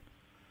different,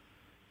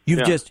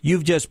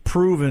 you've just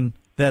proven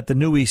that the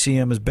new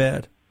ECM is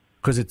bad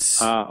because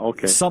it's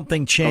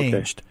something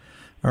changed. Okay.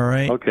 All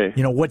right. Okay.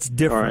 What's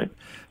different.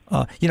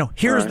 All right.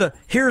 Here's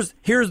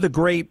the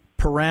great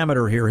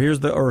parameter here. Here's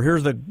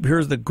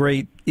the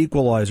great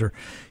equalizer.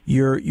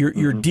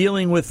 You're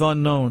dealing with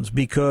unknowns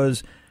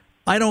because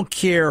I don't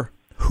care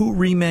who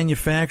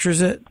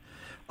remanufactures it.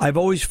 I've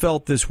always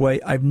felt this way.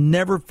 I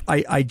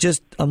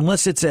just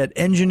unless it's at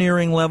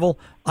engineering level,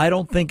 I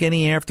don't think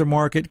any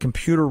aftermarket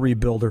computer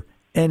rebuilder,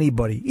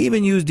 anybody,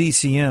 even used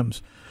ECMs.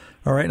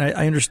 All right, and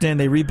I understand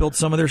they rebuilt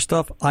some of their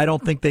stuff. I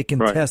don't think they can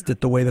test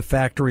it the way the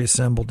factory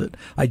assembled it.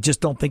 I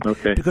just don't think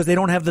because they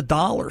don't have the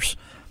dollars,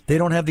 they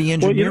don't have the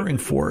engineering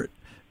for it.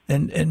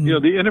 And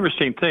the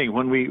interesting thing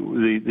when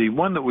the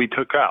one that we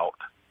took out,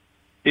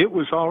 it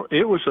was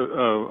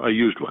a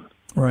used one,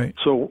 right?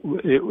 So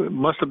it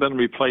must have been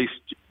replaced,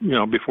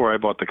 before I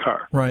bought the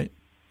car, right?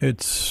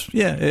 It's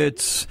Now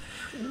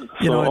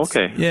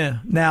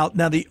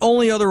the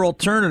only other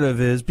alternative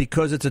is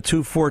because it's a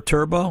 2.4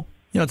 turbo.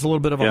 It's a little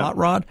bit of a hot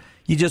rod.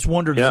 You just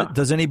wonder,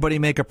 does anybody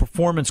make a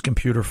performance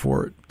computer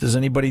for it? Does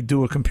anybody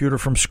do a computer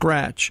from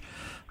scratch?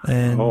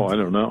 And, I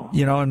don't know.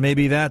 And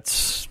maybe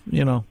that's,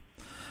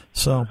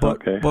 so,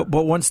 but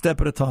one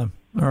step at a time.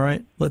 All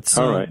right. Let's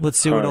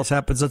see what else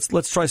happens.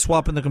 Let's try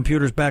swapping the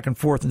computers back and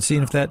forth and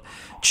seeing if that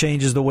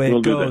changes the way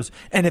it goes.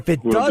 And if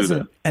it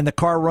doesn't and the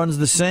car runs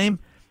the same,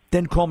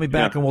 then call me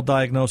back and we'll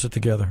diagnose it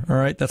together. All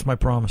right. That's my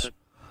promise.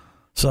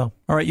 So,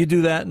 all right, you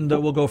do that and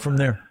we'll go from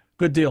there.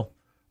 Good deal.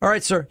 All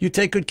right, sir. You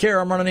take good care.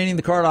 I'm Ron Ananian,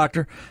 the Car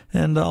Doctor,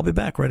 and I'll be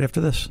back right after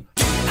this.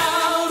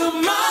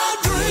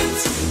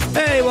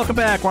 Hey, welcome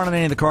back. Ron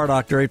Ananian, the Car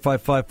Doctor,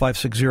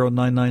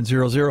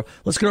 855-560-9900.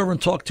 Let's get over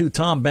and talk to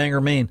Tom, Bangor,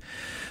 Maine.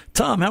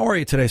 Tom, how are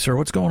you today, sir?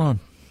 What's going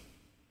on?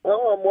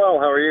 Oh, I'm well.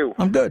 How are you?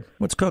 I'm good.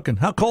 What's cooking?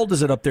 How cold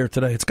is it up there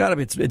today? It's got to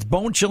be. It's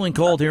bone-chilling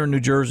cold here in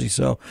New Jersey,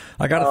 so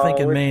I got to think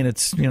in Maine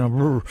it's,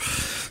 No,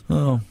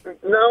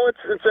 it's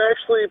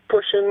actually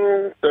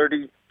pushing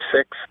 36,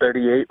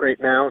 38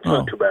 right now. It's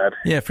not too bad.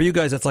 Yeah, for you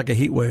guys, that's like a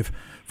heat wave.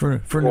 For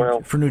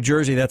New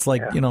Jersey, that's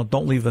like,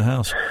 don't leave the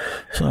house.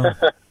 So,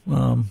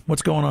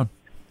 what's going on?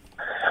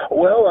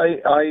 Well,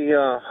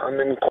 I'm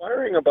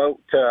inquiring about,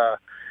 I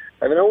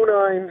have an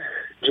 09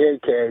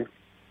 JK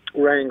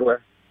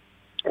Wrangler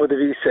with a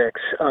V6,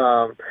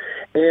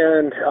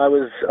 and I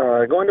was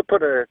going to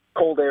put a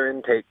cold air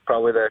intake,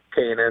 probably the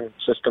K&N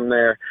system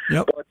there.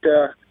 Yep. But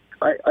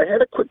I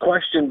had a quick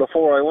question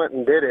before I went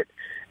and did it,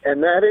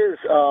 and that is,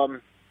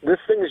 this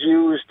thing's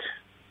used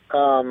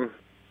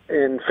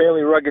in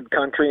fairly rugged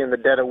country in the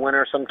dead of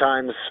winter,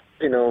 sometimes,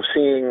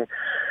 seeing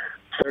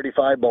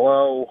 35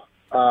 below,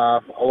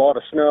 a lot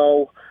of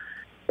snow,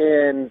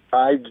 and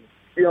I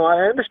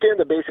understand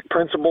the basic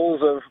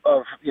principles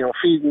of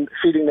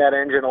feeding that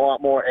engine a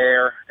lot more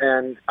air,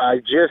 and I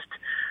just,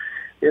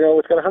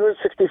 it's got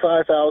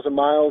 165,000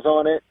 miles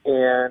on it,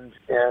 and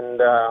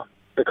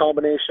the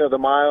combination of the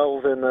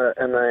miles and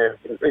the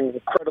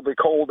incredibly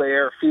cold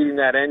air feeding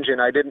that engine,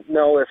 I didn't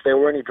know if there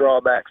were any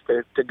drawbacks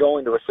to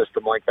going to a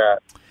system like that.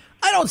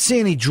 I don't see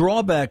any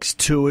drawbacks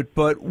to it,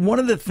 but one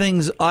of the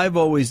things I've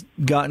always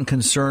gotten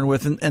concerned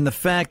with, and the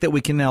fact that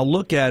we can now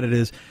look at it,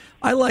 is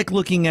I like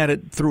looking at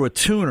it through a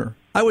tuner.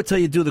 I would tell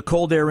you do the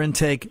cold air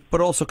intake,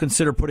 but also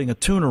consider putting a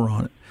tuner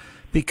on it,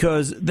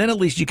 because then at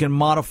least you can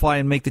modify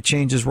and make the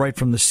changes right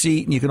from the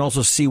seat, and you can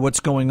also see what's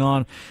going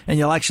on, and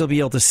you'll actually be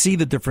able to see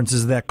the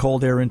differences that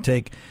cold air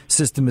intake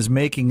system is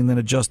making and then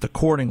adjust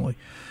accordingly.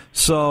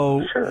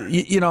 So, sure.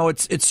 you know,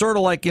 it's sort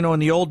of like, you know, in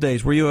the old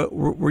days. Were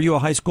you a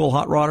high school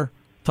hot rodder,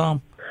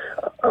 Tom?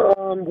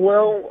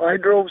 Well, I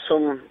drove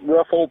some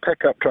rough old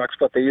pickup trucks,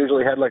 but they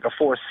usually had like a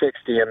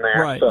 460 in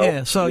there. Right. So,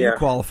 yeah. So you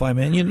qualify,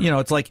 man. You know,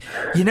 it's like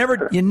you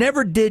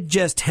never did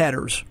just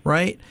headers,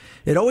 right?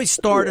 It always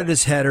started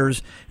as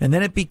headers, and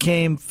then it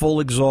became full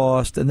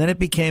exhaust, and then it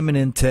became an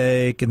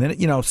intake, and then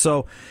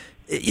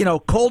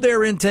cold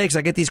air intakes.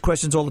 I get these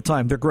questions all the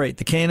time. They're great.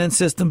 The K&N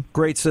system,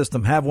 great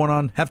system.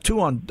 Have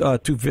two on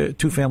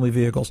two family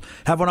vehicles.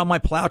 Have one on my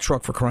plow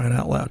truck, for crying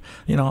out loud.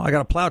 You know, I got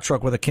a plow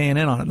truck with a K&N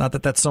on it. Not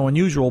that that's so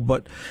unusual,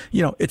 but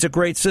you know, it's a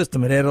great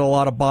system. It added a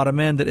lot of bottom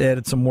end. It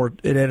added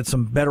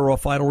some better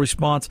off idle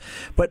response.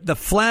 But the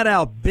flat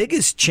out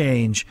biggest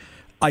change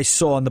I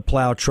saw in the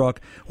plow truck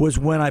was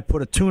when I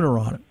put a tuner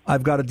on it.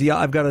 I've got a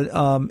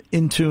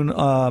Intune,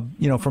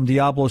 from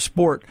Diablo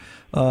Sport,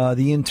 the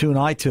Intune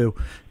i2,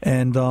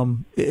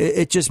 and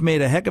it just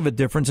made a heck of a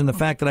difference in the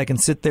fact that I can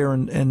sit there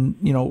and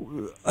you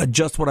know,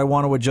 adjust what I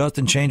want to adjust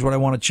and change what I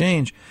want to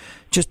change.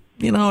 Just,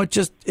 you know,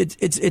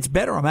 it's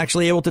better. I'm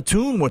actually able to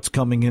tune what's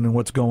coming in and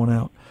what's going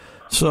out.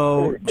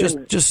 So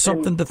just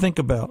something to think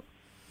about.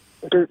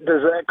 Does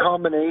that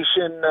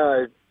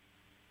combination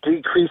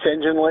decrease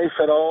engine life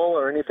at all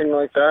or anything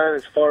like that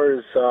as far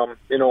as,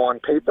 on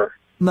paper?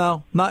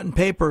 No, not in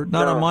paper,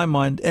 not on my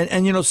mind.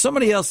 And you know,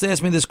 somebody else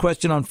asked me this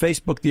question on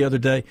Facebook the other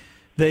day.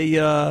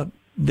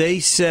 They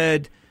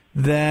said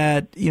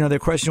that, you know, their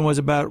question was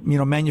about, you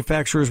know,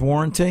 manufacturer's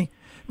warranty.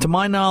 To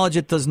my knowledge,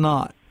 it does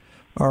not.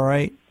 All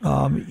right.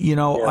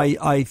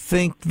 I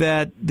think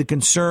that the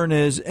concern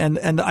is,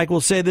 and I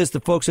will say this, the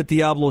folks at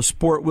Diablo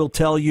Sport will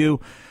tell you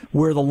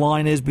where the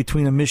line is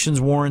between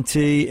emissions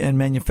warranty and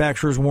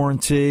manufacturer's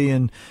warranty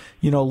and,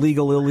 you know,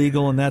 legal,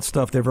 illegal, and that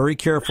stuff. They're very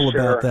careful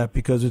about that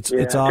because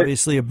it's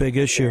obviously a big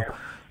issue.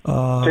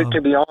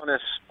 To be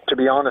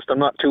honest, I'm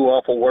not too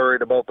awful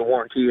worried about the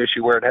warranty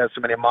issue where it has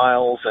so many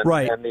miles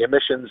and the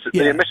emissions.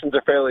 Yeah. The emissions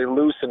are fairly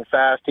loose and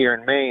fast here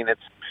in Maine.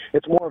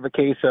 It's more of a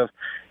case of,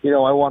 you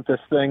know, I want this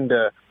thing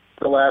to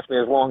last me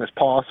as long as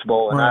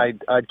possible,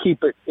 and I'd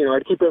keep it, you know,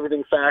 I'd keep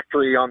everything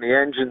factory on the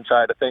engine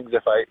side of things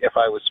if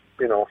I was,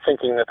 you know,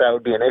 thinking that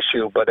would be an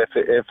issue. But if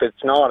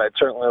it's not, I'd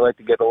certainly like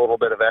to get a little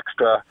bit of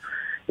extra,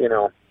 you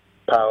know,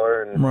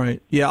 power. And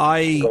right. Yeah,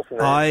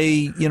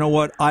 you know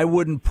what, I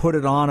wouldn't put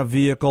it on a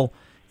vehicle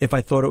if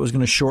I thought it was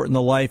going to shorten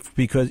the life,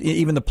 because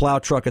even the plow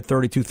truck at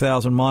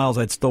 32,000 miles,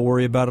 I'd still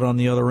worry about it on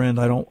the other end.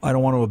 I don't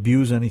want to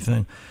abuse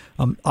anything.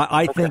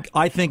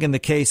 I think in the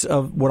case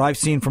of what I've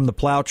seen from the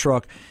plow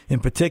truck in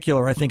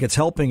particular, I think it's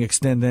helping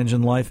extend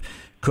engine life,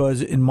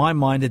 because in my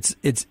mind it's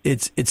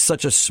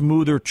such a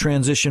smoother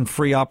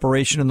transition-free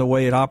operation in the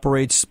way it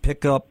operates.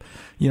 Pick up,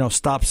 you know,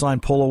 stop sign,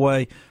 pull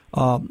away.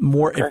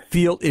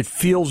 It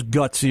feels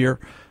gutsier.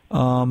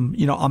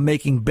 You know, I'm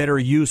making better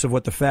use of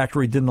what the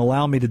factory didn't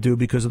allow me to do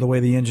because of the way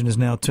the engine is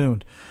now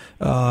tuned.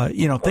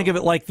 You know, think of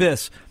it like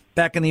this.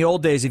 Back in the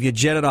old days, if you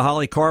jetted a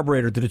Holley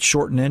carburetor, did it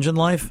shorten engine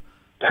life?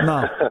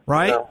 No,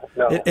 right?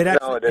 No,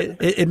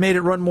 it made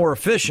it run more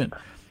efficient.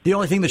 The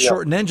only thing that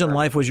shortened engine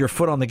life was your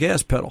foot on the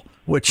gas pedal,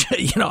 which,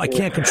 you know, I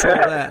can't control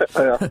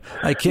that.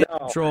 I can't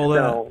control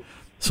that. No.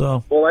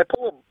 So, well, I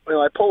pull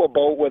a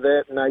boat with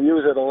it, and I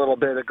use it a little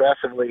bit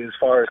aggressively as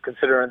far as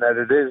considering that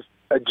it is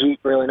a Jeep,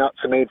 really not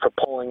so made for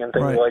pulling and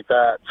things like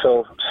that.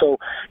 So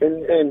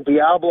in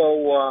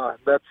Diablo,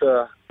 that's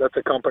a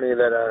company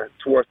that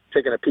it's worth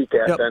taking a peek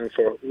at. Then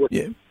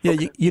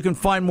you can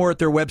find more at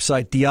their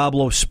website,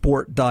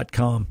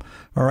 DiabloSport.com.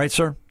 All right,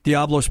 sir,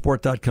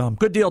 DiabloSport.com.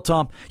 Good deal,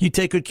 Tom. You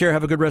take good care.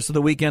 Have a good rest of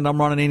the weekend. I'm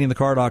Ron Ananian, the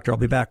Car Doctor. I'll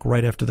be back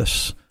right after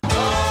this.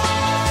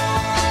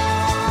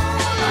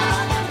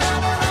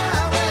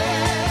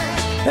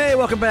 Hey,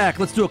 welcome back.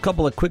 Let's do a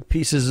couple of quick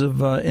pieces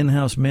of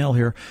in-house mail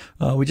here.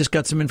 We just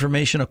got some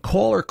information. A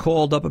caller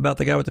called up about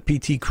the guy with the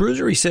PT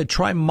Cruiser. He said,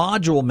 try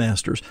Module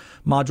Masters,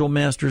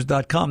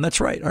 modulemasters.com.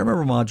 That's right. I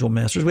remember Module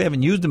Masters. We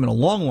haven't used them in a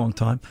long, long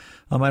time.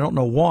 I don't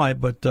know why,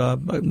 but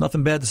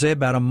nothing bad to say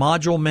about them.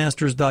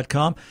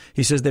 Modulemasters.com.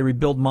 He says they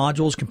rebuild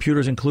modules,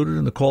 computers included,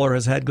 and the caller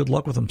has had good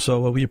luck with them.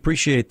 So we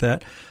appreciate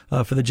that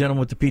for the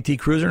gentleman with the PT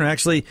Cruiser. And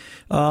actually,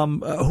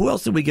 who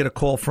else did we get a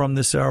call from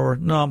this hour?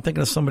 No, I'm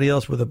thinking of somebody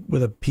else with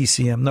a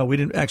PCM. No, we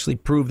didn't actually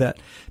prove that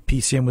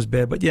PCM was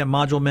bad. But yeah,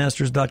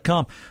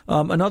 modulemasters.com.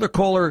 Another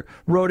caller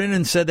wrote in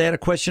and said they had a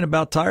question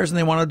about tires, and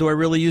they wanted, do I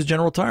really use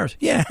General Tires?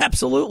 Yeah,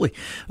 absolutely.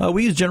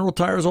 We use General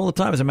Tires all the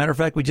time. As a matter of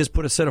fact, we just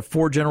put a set of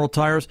 4 General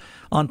Tires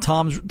on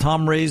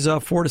Tom Ray's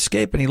Ford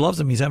Escape, and he loves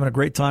them. He's having a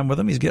great time with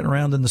them. He's getting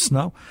around in the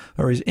snow,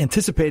 or he's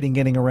anticipating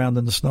getting around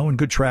in the snow in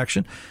good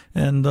traction.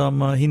 And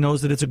he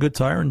knows that it's a good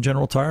tire, and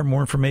General Tire,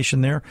 more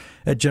information there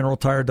at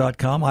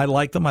generaltire.com. I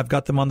like them. I've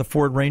got them on the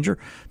Ford Ranger.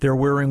 They're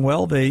wearing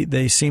well.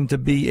 They seem seem to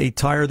be a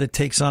tire that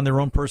takes on their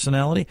own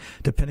personality,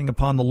 depending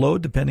upon the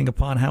load, depending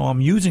upon how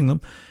I'm using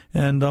them.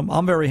 And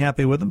I'm very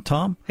happy with them.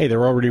 Tom? Hey,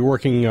 they're already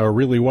working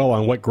really well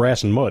on wet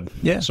grass and mud.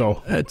 Yeah.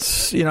 So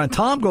it's, and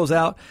Tom goes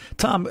out.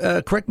 Tom,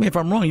 correct me if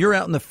I'm wrong. You're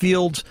out in the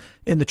fields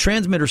in the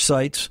transmitter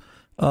sites,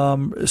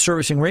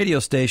 servicing radio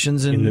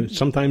stations. And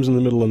sometimes in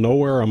the middle of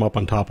nowhere. I'm up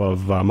on top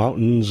of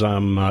mountains.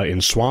 I'm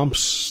in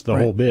swamps, the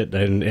whole bit.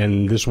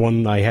 And this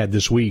one I had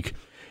this week,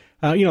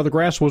 the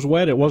grass was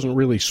wet. It wasn't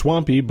really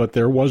swampy, but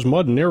there was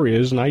mud in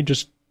areas. And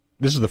this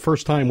is the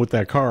first time with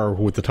that car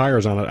with the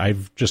tires on it.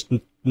 I've just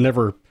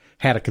never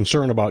had a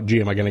concern about, gee,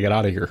 am I going to get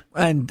out of here?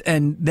 And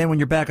then when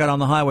you're back out on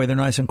the highway, they're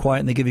nice and quiet,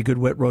 and they give you good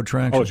wet road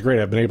traction. Oh, it's great.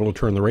 I've been able to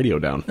turn the radio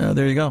down.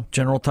 There you go,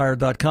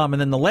 GeneralTire.com. And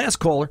then the last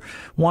caller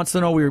wants to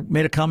know, we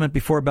made a comment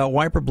before about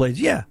wiper blades.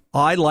 Yeah,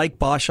 I like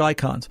Bosch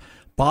Icons.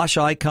 Bosch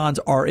Icons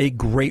are a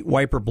great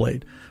wiper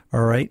blade,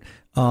 all right?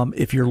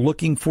 If you're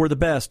looking for the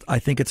best, I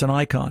think it's an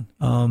Icon.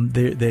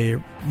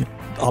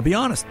 I'll be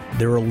honest,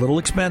 they're a little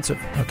expensive,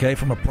 okay,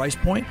 from a price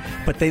point,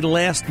 but they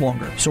last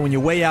longer. So when you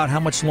weigh out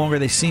how much longer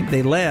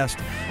they last,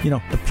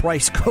 the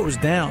price goes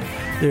down.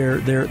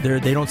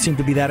 They don't seem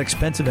to be that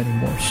expensive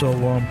anymore. So,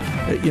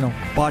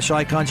 Bosch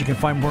Icons, you can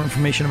find more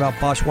information about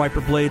Bosch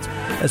wiper blades,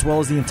 as well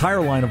as the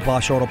entire line of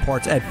Bosch Auto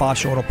Parts at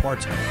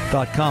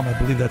BoschAutoParts.com. I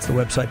believe that's the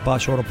website,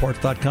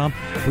 BoschAutoParts.com.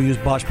 We use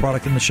Bosch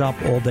product in the shop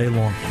all day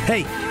long.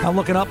 Hey, I'm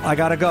looking up. I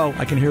gotta go.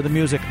 I can hear the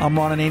music. I'm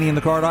Ron Ananian,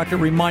 the Car Doctor,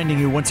 reminding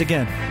you once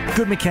again,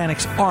 good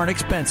mechanics aren't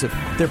expensive.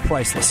 They're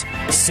priceless.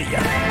 See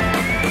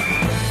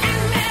ya.